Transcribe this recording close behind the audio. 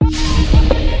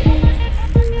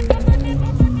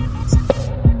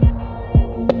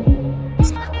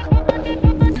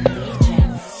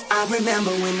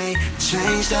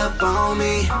up on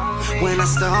me. When I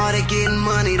started getting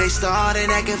money, they started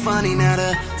acting funny. Now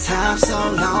the time's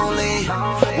so lonely.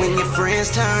 When your friends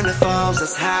turn to foes,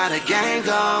 that's how the game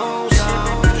goes.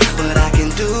 But I can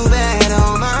do bad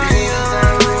on my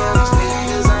own,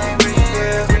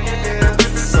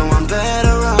 so I'm better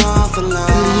off alone.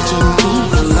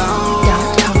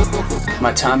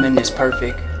 My timing is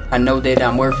perfect. I know that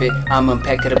I'm worth it. I'm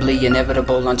impeccably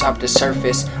inevitable on top of the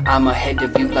surface. I'm ahead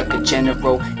of you like a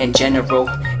general in general.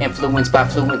 Influenced by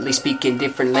fluently speaking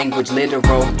different language,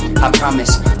 literal. I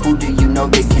promise, who do you know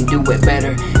that can do it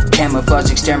better?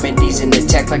 Camouflage extremities and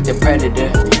attack like the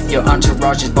predator. Your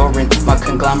entourage is boring, my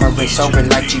conglomerate soaring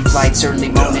like Jeep flights early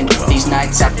morning. These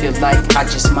nights I feel like I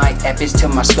just might add bits to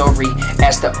my story.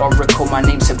 As the oracle, my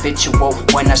name's habitual.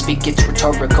 When I speak it's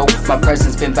rhetorical, my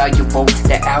presence been valuable.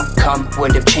 The outcome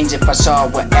would have changed if I saw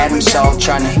what Adam saw.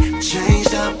 Tryna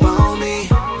changed up on me.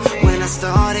 When I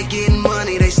started getting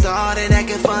money, they started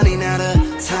acting funny. Now the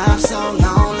time's so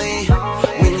lonely.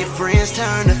 When your friends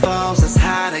turn to foes, that's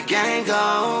how the game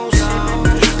goes.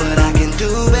 But I can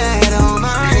do bad on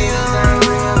my own,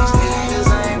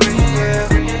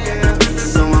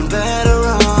 so I'm better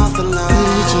off alone.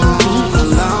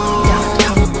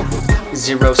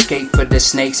 Zero skate for the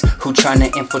snakes who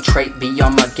tryna infiltrate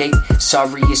beyond my gate.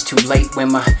 Sorry it's too late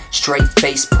when my straight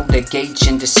face pull the gauge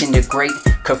and disintegrate.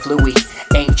 Kaflooey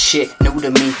ain't shit new to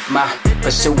me. My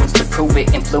pursuance to prove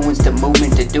it, influence the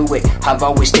movement to do it. I've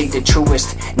always stayed the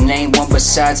truest. Name one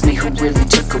besides me who really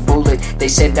took a bullet. They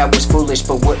said I was foolish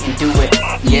but wouldn't do it.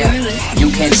 Yeah,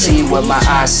 you can't see what my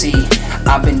eyes see.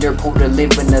 I've been dirt poor to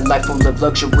live in a life full of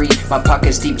luxury. My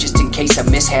pockets deep just in case I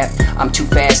mishap. I'm too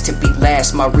fast to be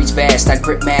last, my reach vast. I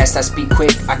grip mass, I speak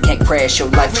quick, I can't crash. Your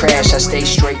life trash, I stay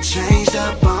straight. Changed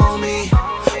up on me.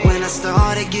 When I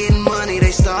started getting money, they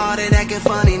started acting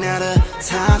funny. Now the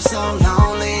time's so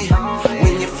lonely.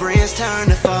 When your friends turn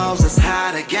to foes, that's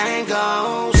how the game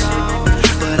goes.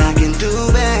 But I can do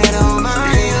bad on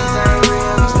my own,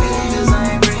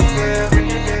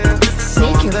 so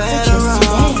I'm better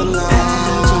off alone.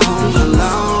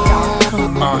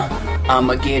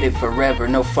 I'ma get it forever,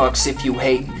 no fucks if you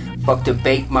hate. Fuck the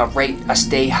bait, my rate, I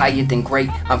stay higher than great.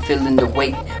 I'm feeling the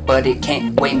weight, but it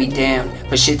can't weigh me down.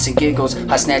 For shits and giggles,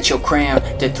 I snatch your crown.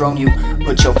 Dethrone you,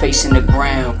 put your face in the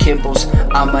ground. Kibbles,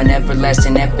 I'm an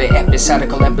everlasting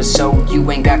episodical episode. You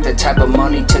ain't got the type of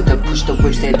money to push the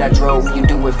whips that I drove. You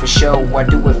do it for show, I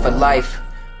do it for life.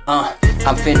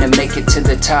 I'm finna make it to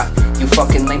the top. You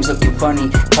fucking lames looking funny,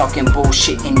 talking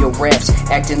bullshit in your raps,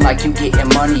 acting like you getting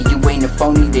money. You ain't a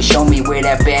phony. They show me where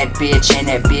that bad bitch and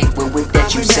that big whip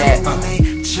that you sat.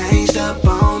 Changed up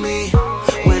on me.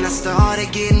 When I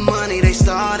started getting money, they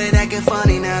started acting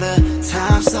funny. Now the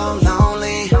time's so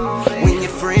lonely. When your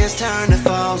friends turn to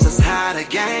foes, that's how the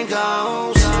game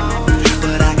goes.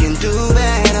 But I can do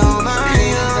bad on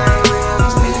my own,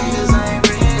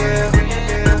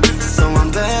 so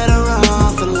I'm better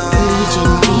off alone.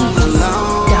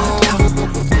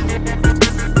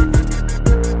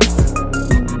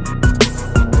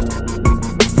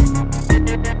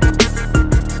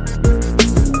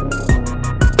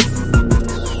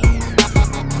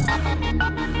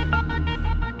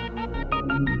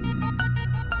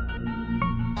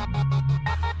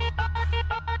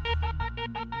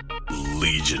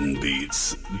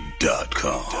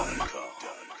 LegionBeats.com